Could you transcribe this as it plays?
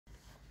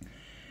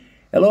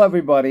Hello,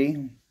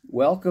 everybody.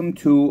 Welcome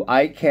to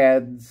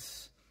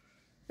ICAHD's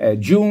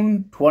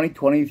June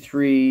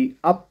 2023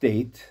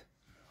 update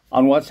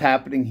on what's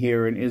happening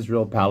here in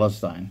Israel,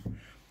 Palestine.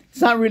 It's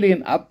not really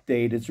an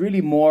update. It's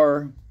really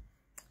more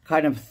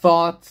kind of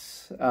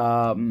thoughts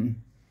of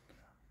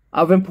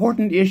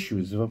important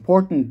issues, of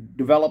important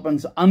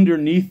developments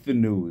underneath the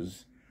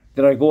news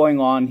that are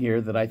going on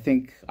here that I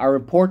think are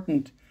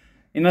important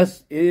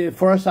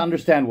for us to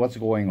understand what's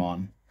going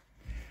on.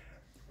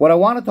 What I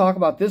want to talk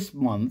about this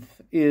month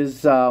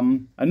is a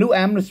new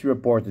Amnesty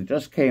report that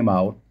just came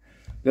out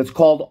that's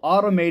called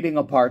Automated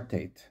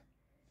Apartheid.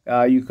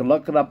 You can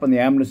look it up on the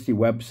Amnesty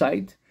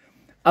website,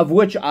 of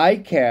which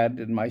ICAHD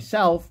and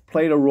myself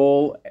played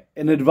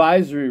an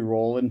advisory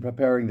role in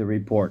preparing the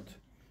report.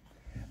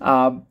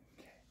 The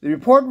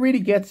report really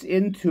gets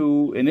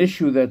into an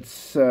issue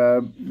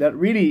that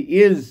really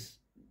is,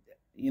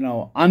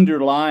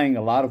 underlying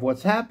a lot of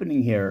what's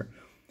happening here.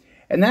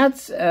 And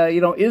that's,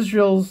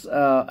 Israel's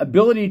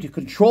ability to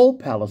control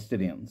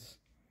Palestinians,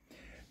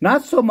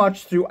 not so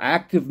much through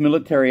active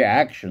military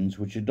actions,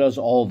 which it does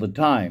all the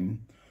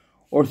time,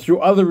 or through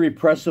other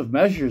repressive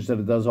measures that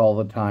it does all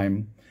the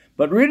time,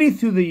 but really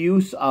through the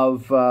use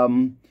of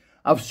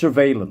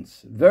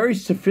surveillance, very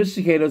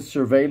sophisticated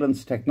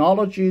surveillance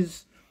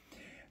technologies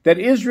that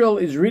Israel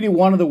is really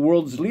one of the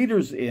world's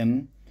leaders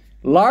in,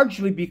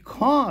 largely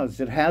because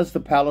it has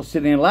the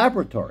Palestinian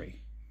laboratory.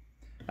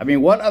 I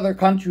mean, what other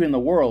country in the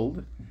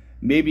world,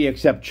 maybe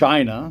except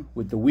China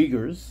with the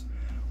Uyghurs,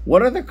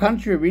 what other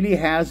country really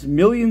has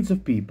millions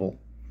of people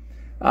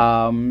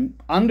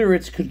under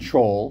its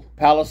control,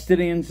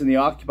 Palestinians in the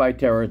occupied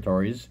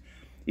territories,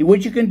 in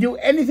which it can do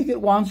anything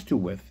it wants to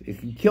with? It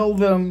can kill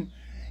them,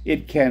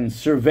 it can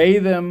survey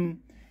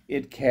them,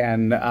 it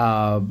can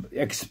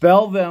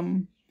expel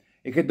them,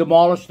 it can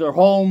demolish their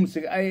homes.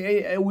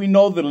 We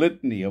know the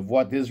litany of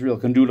what Israel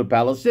can do to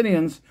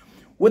Palestinians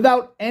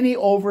without any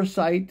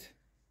oversight,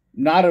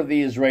 not of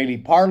the Israeli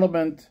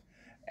parliament,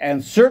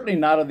 and certainly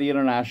not of the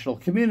international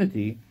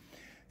community.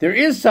 There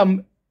is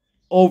some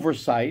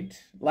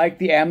oversight, like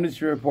the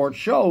Amnesty report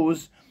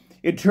shows,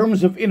 in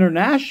terms of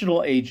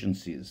international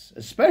agencies,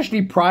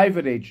 especially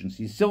private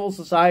agencies, civil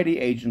society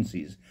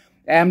agencies,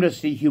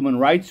 Amnesty, Human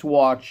Rights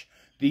Watch,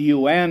 the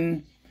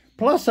UN,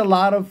 plus a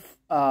lot of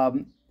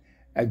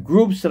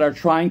groups that are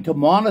trying to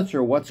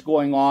monitor what's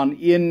going on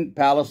in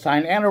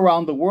Palestine and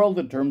around the world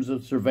in terms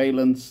of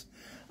surveillance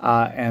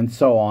and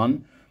so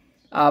on.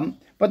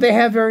 But they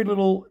have very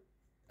little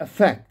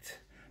effect,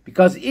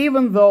 because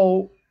even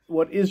though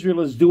what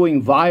Israel is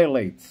doing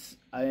violates,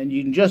 and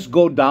you can just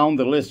go down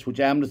the list,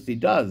 which Amnesty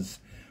does,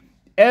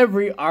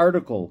 every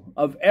article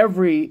of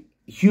every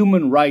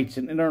human rights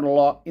and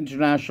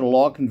international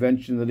law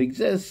convention that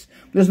exists,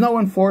 there's no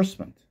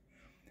enforcement.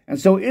 And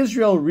so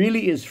Israel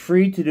really is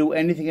free to do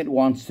anything it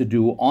wants to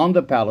do on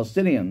the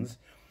Palestinians.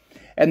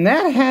 And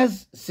that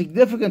has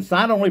significance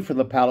not only for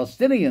the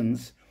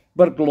Palestinians,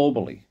 but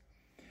globally.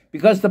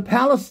 Because the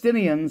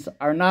Palestinians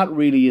are not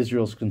really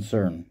Israel's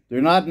concern.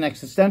 They're not an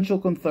existential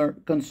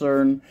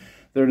concern.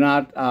 They're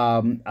not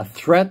a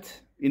threat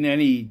in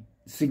any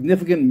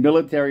significant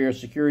military or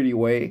security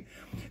way.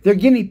 They're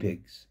guinea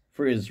pigs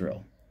for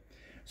Israel.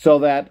 So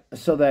that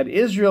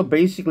Israel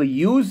basically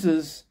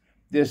uses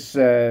this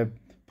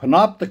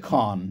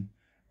panopticon,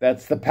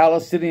 that's the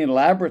Palestinian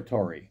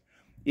laboratory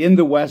in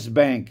the West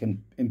Bank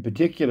in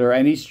particular,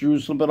 and East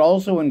Jerusalem, but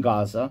also in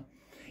Gaza,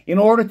 in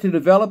order to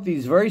develop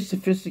these very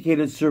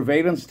sophisticated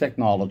surveillance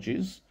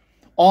technologies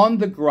on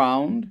the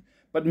ground,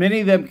 but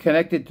many of them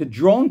connected to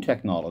drone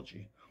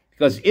technology,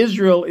 because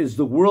Israel is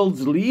the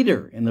world's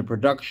leader in the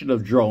production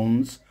of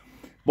drones,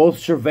 both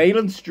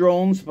surveillance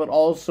drones, but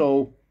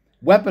also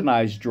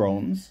weaponized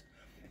drones.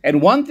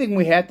 And one thing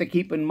we have to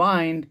keep in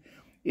mind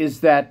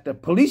is that the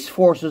police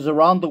forces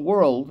around the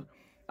world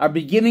are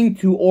beginning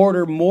to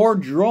order more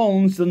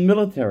drones than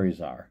militaries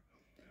are.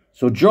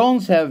 So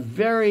drones have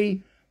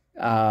very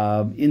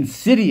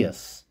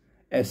insidious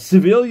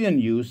civilian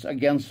use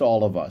against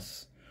all of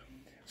us.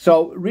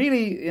 So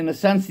really, in a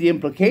sense, the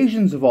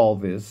implications of all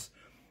this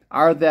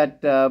are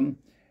that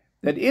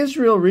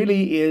Israel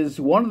really is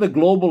one of the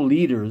global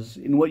leaders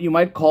in what you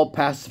might call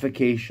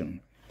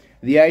pacification.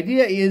 The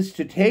idea is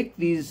to take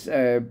these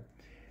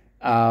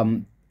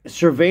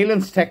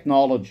surveillance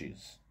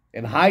technologies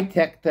and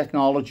high-tech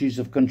technologies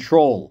of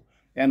control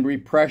and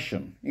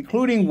repression,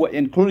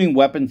 including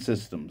weapon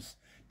systems,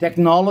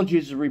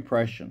 technologies of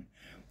repression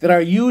that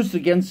are used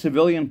against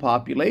civilian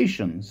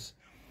populations,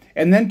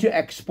 and then to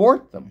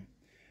export them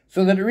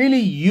so that really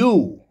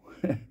you,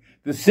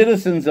 the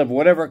citizens of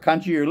whatever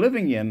country you're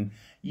living in,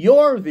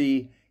 you're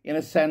in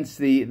a sense,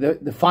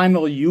 the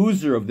final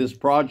user of this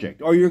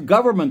project, or your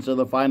governments are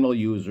the final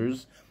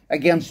users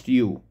against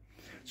you.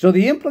 So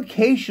the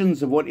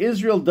implications of what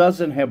Israel does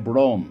in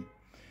Hebron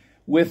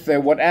with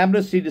what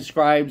Amnesty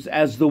describes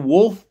as the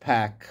wolf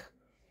pack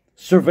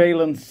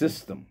surveillance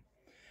system.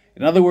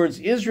 In other words,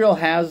 Israel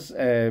has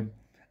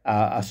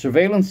a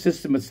surveillance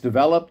system it's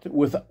developed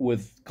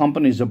with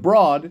companies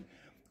abroad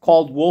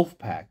called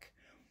Wolfpack,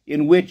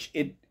 in which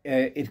it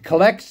it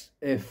collects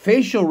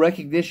facial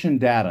recognition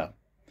data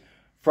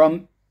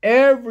from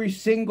every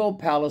single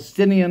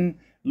Palestinian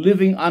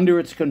living under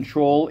its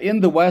control in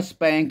the West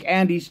Bank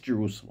and East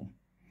Jerusalem.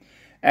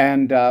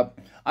 And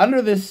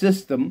under this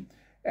system,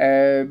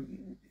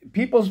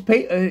 people's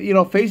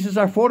faces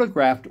are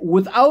photographed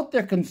without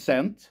their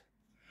consent,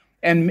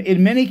 and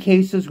in many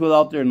cases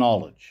without their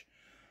knowledge.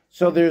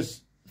 So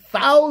there's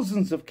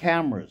thousands of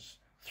cameras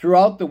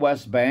throughout the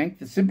West Bank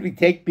that simply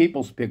take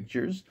people's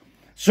pictures.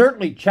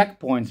 Certainly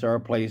checkpoints are a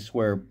place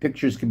where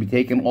pictures can be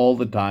taken all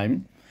the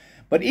time.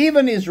 But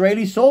even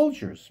Israeli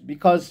soldiers,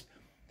 because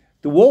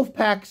the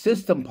Wolfpack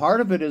system,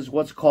 part of it is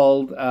what's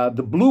called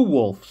the Blue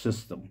Wolf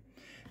system.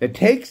 It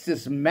takes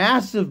this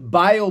massive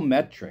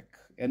biometric,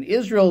 and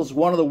Israel is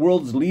one of the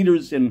world's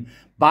leaders in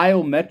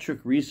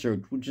biometric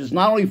research, which is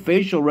not only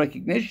facial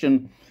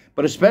recognition,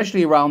 but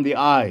especially around the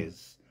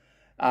eyes.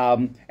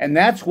 And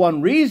that's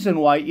one reason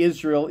why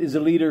Israel is a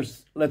leader,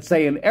 let's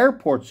say, in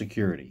airport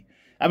security.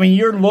 I mean,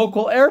 your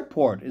local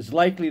airport is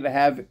likely to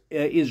have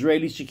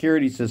Israeli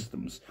security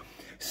systems.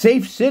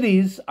 Safe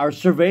cities are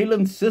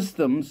surveillance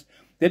systems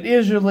that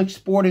Israel is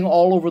exporting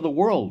all over the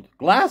world.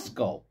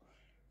 Glasgow,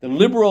 the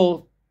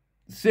liberal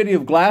city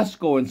of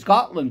Glasgow in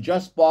Scotland,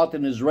 just bought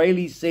an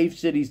Israeli safe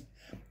city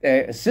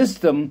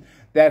system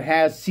that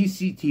has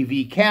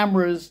CCTV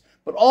cameras,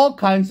 but all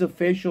kinds of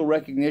facial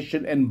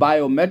recognition and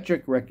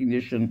biometric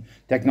recognition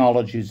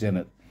technologies in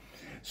it.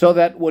 So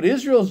that what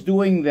Israel's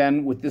doing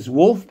then with this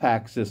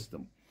Wolfpack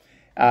system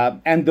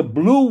and the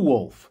Blue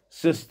Wolf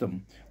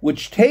system,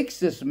 which takes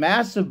this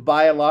massive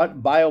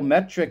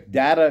biometric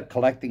data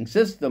collecting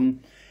system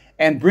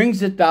and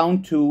brings it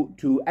down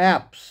to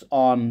apps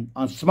on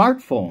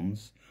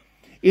smartphones,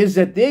 is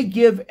that they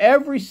give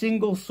every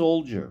single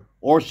soldier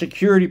or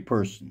security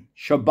person,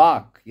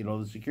 Shabak,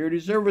 the security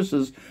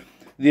services,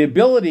 the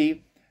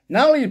ability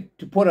not only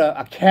to put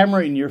a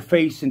camera in your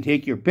face and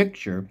take your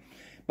picture,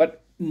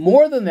 but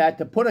more than that,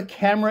 to put a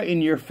camera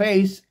in your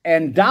face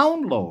and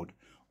download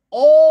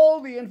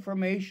all the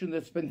information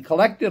that's been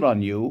collected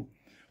on you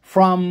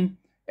from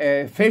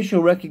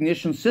facial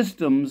recognition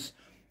systems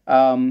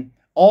all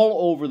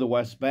over the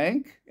West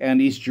Bank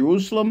and East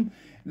Jerusalem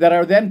that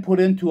are then put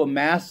into a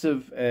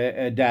massive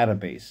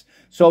database.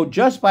 So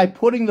just by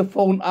putting the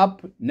phone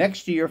up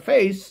next to your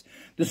face,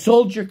 the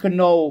soldier can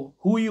know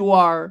who you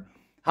are,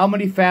 how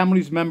many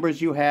family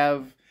members you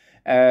have,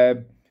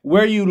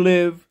 where you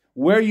live,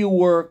 where you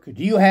work,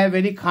 do you have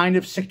any kind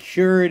of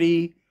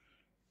security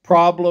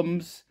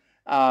problems,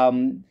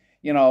 do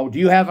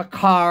you have a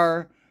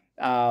car,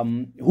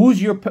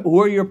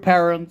 who are your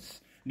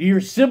parents, do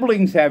your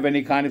siblings have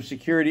any kind of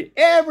security,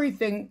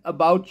 everything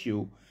about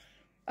you.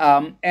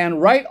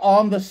 And right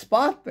on the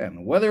spot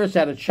then, whether it's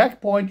at a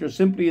checkpoint or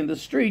simply in the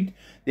street,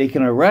 they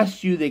can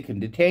arrest you, they can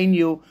detain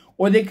you,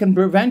 or they can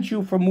prevent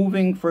you from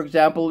moving, for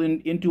example,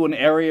 into an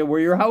area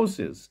where your house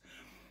is.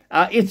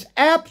 It's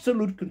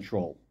absolute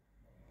control,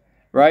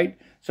 right?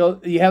 So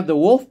you have the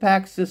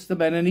Wolfpack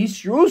system, and in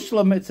East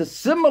Jerusalem, it's a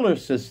similar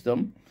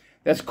system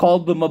that's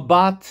called the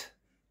Mabat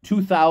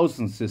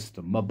 2000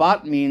 system.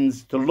 Mabat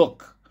means to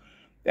look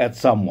at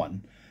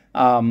someone.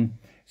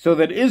 So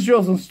that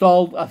Israel's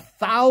installed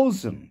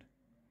 1,000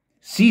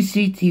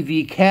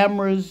 CCTV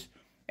cameras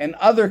and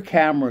other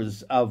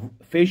cameras of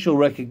facial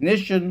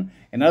recognition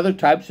and other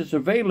types of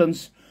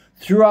surveillance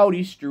throughout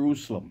East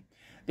Jerusalem.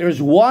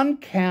 There's one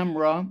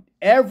camera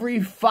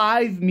every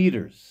 5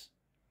 meters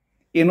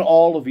in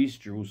all of East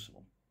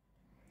Jerusalem.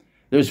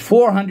 There's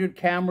 400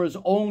 cameras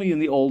only in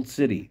the Old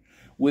City,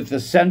 with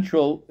the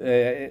central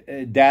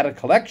data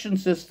collection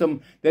system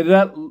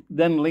that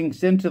then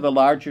links into the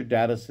larger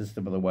data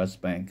system of the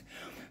West Bank.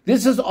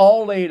 This is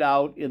all laid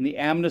out in the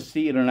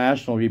Amnesty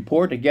International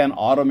report, again,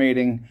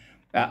 Automating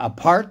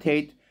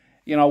Apartheid,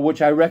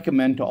 which I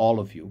recommend to all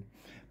of you.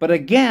 But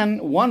again,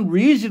 one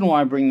reason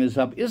why I bring this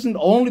up isn't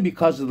only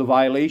because of the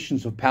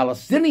violations of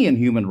Palestinian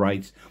human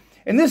rights,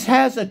 and this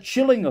has a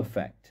chilling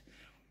effect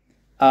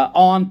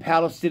on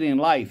Palestinian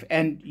life.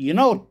 And,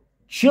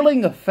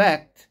 chilling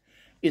effect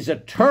is a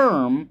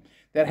term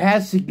that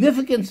has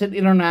significance in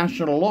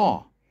international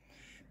law.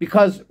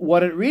 Because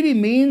what it really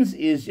means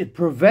is it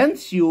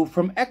prevents you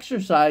from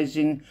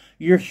exercising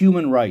your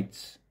human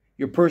rights,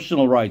 your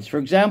personal rights. For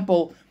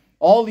example,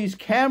 all these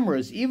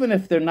cameras, even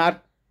if they're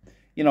not,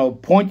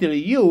 pointed at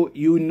you,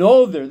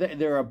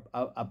 they're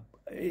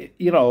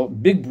a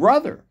big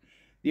brother.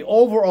 The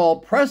overall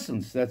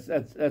presence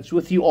that's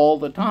with you all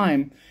the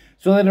time,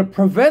 so that it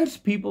prevents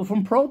people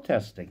from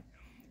protesting.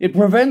 It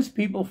prevents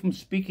people from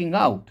speaking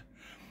out.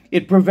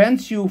 It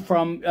prevents you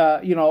from,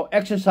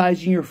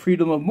 exercising your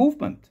freedom of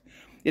movement.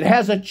 It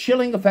has a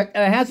chilling effect,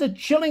 and it has a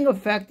chilling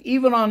effect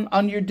even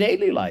on your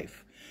daily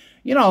life.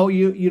 You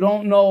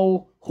don't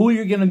know who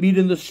you're going to meet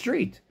in the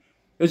street.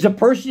 There's a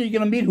person you're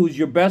going to meet who's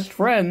your best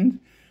friend,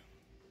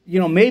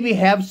 maybe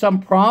have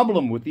some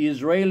problem with the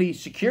Israeli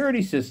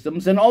security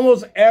systems, and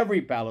almost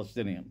every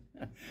Palestinian,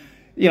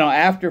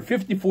 after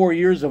 54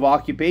 years of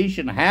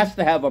occupation, has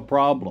to have a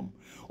problem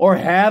or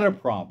had a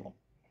problem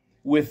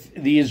with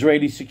the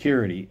Israeli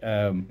security,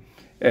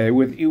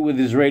 with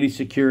Israeli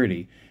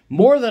security.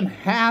 more than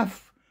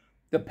half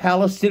the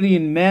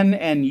Palestinian men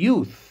and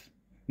youth,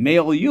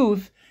 male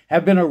youth,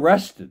 have been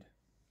arrested,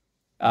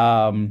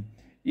 at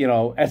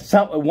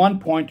one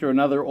point or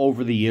another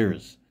over the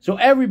years. So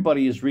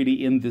everybody is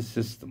really in this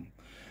system.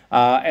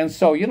 And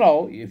so,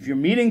 if you're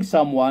meeting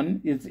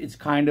someone, it's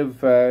kind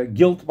of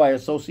guilt by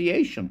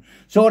association.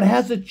 So it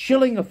has a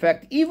chilling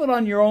effect even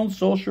on your own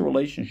social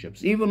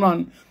relationships, even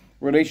on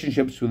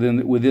relationships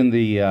within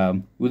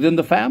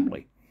the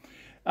family.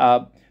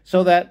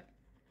 So that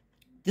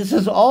this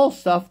is all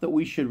stuff that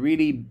we should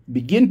really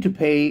begin to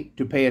pay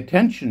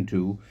attention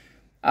to.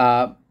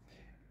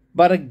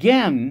 But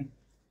again,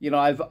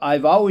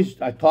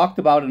 I've talked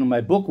about it in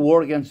my book,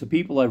 War Against the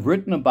People. I've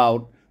written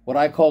about what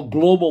I call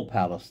global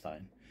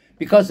Palestine.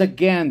 Because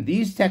again,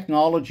 these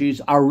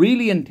technologies are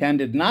really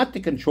intended not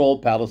to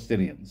control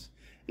Palestinians.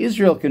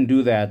 Israel can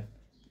do that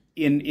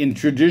in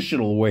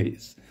traditional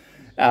ways.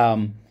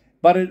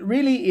 But it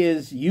really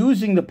is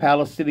using the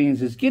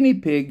Palestinians as guinea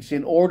pigs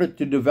in order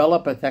to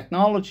develop a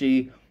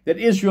technology that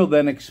Israel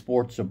then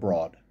exports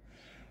abroad.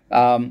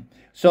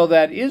 So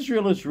that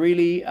Israel is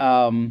really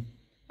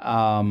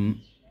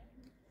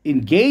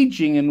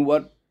engaging in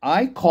what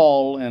I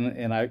call,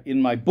 and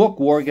in my book,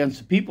 War Against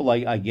the People,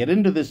 I get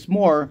into this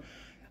more,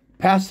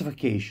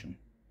 pacification.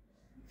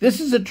 This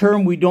is a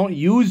term we don't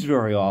use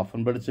very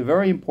often, but it's a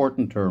very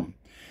important term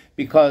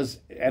because,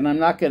 and I'm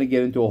not going to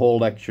get into a whole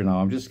lecture now,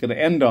 I'm just going to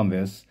end on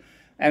this,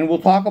 and we'll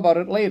talk about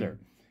it later.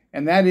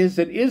 And that is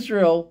that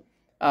Israel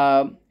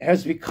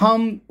has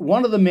become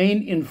one of the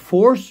main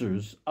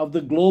enforcers of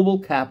the global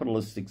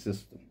capitalistic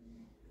system.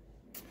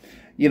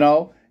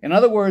 In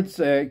other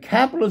words,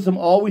 capitalism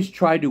always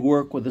tried to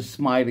work with a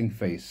smiling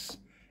face.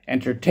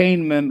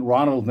 Entertainment,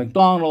 Ronald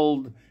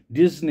McDonald,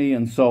 Disney,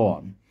 and so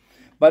on.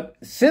 But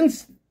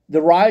since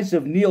the rise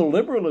of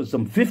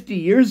neoliberalism 50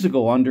 years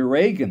ago under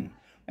Reagan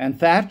and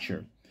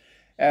Thatcher,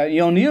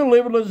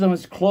 neoliberalism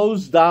has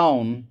closed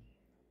down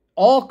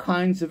all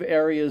kinds of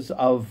areas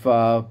of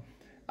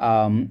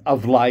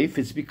life.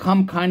 It's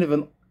become kind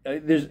of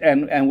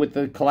and with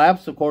the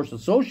collapse, of course, of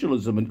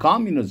socialism and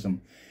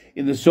communism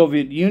in the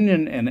Soviet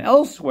Union and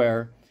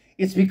elsewhere,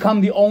 it's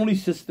become the only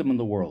system in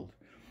the world.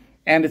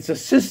 And it's a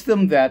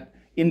system that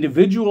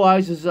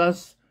individualizes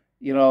us,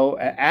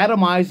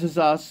 atomizes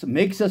us,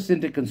 makes us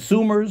into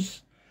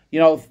consumers,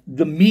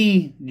 the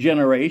me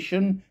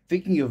generation,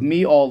 thinking of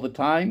me all the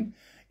time.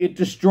 It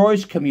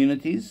destroys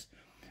communities,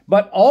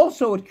 but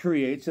also it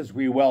creates, as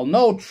we well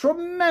know,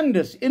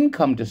 tremendous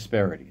income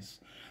disparities.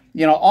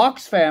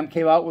 Oxfam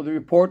came out with a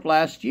report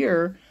last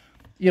year.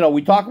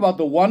 We talk about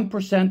the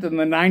 1% and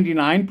the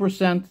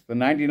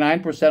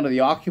 99% of the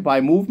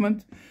Occupy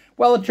movement.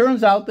 Well, it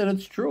turns out that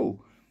it's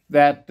true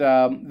that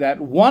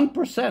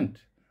 1%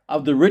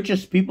 of the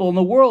richest people in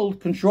the world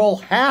control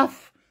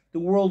half the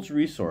world's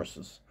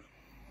resources.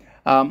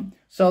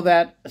 So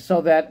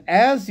that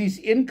as these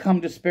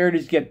income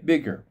disparities get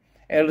bigger,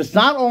 and it's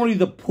not only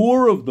the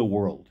poor of the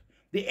world,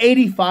 the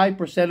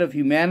 85% of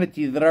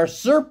humanity that are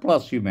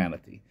surplus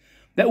humanity,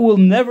 that will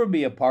never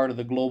be a part of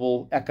the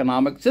global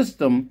economic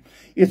system,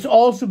 it's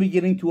also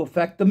beginning to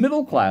affect the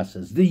middle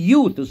classes, the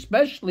youth,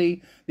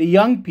 especially the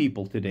young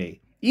people today,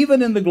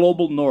 even in the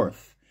global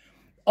north.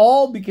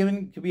 All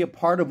beginning to be a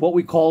part of what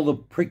we call the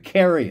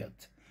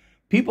precariat.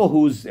 People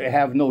who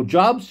have no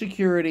job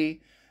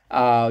security,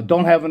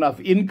 don't have enough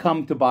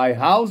income to buy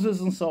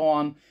houses and so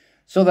on.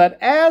 So that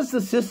as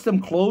the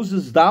system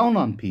closes down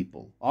on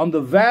people, on the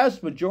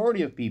vast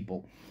majority of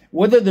people,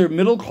 whether they're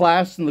middle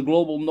class in the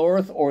global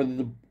north or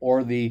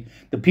the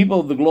people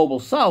of the global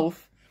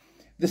south,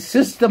 the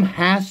system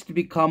has to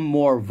become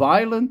more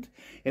violent.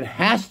 It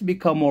has to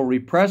become more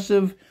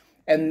repressive.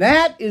 And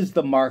that is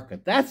the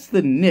market. That's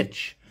the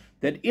niche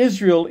that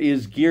Israel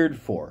is geared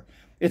for.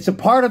 It's a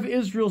part of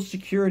Israel's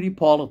security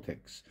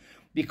politics.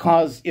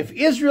 Because if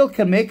Israel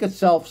can make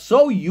itself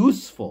so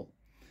useful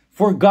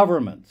for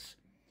governments,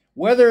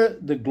 whether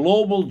the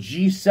global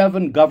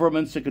G7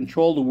 governments that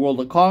control the world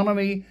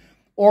economy,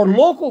 or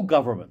local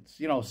governments,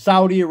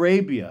 Saudi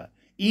Arabia,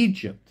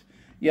 Egypt,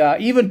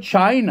 even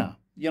China,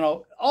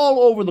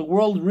 all over the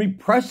world,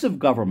 repressive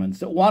governments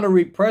that want to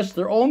repress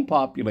their own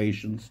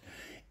populations,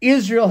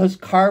 Israel has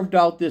carved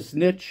out this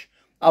niche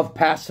of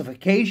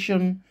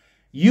pacification,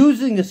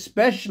 using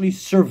especially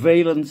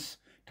surveillance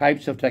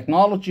types of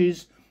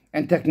technologies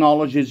and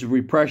technologies of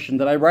repression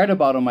that I write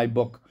about in my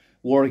book,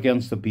 War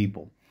Against the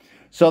People.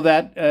 So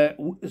that,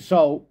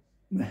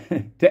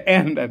 to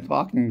end, I'm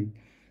talking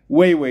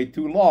way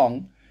too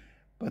long,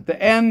 but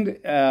to end,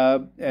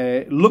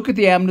 look at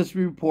the Amnesty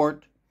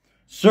report.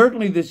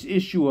 Certainly this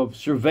issue of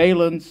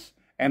surveillance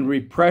and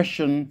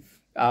repression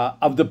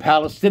of the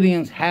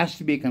Palestinians has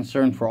to be a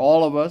concern for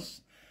all of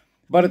us.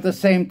 But at the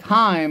same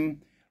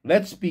time,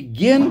 let's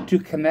begin to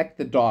connect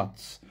the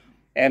dots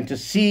and to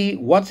see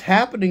what's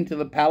happening to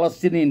the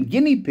Palestinian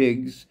guinea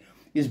pigs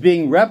is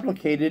being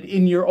replicated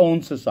in your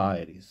own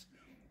societies,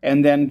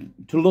 and then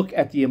to look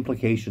at the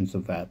implications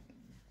of that.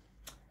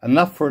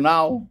 Enough for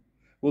now.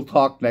 We'll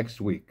talk next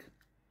week.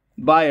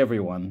 Bye,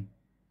 everyone.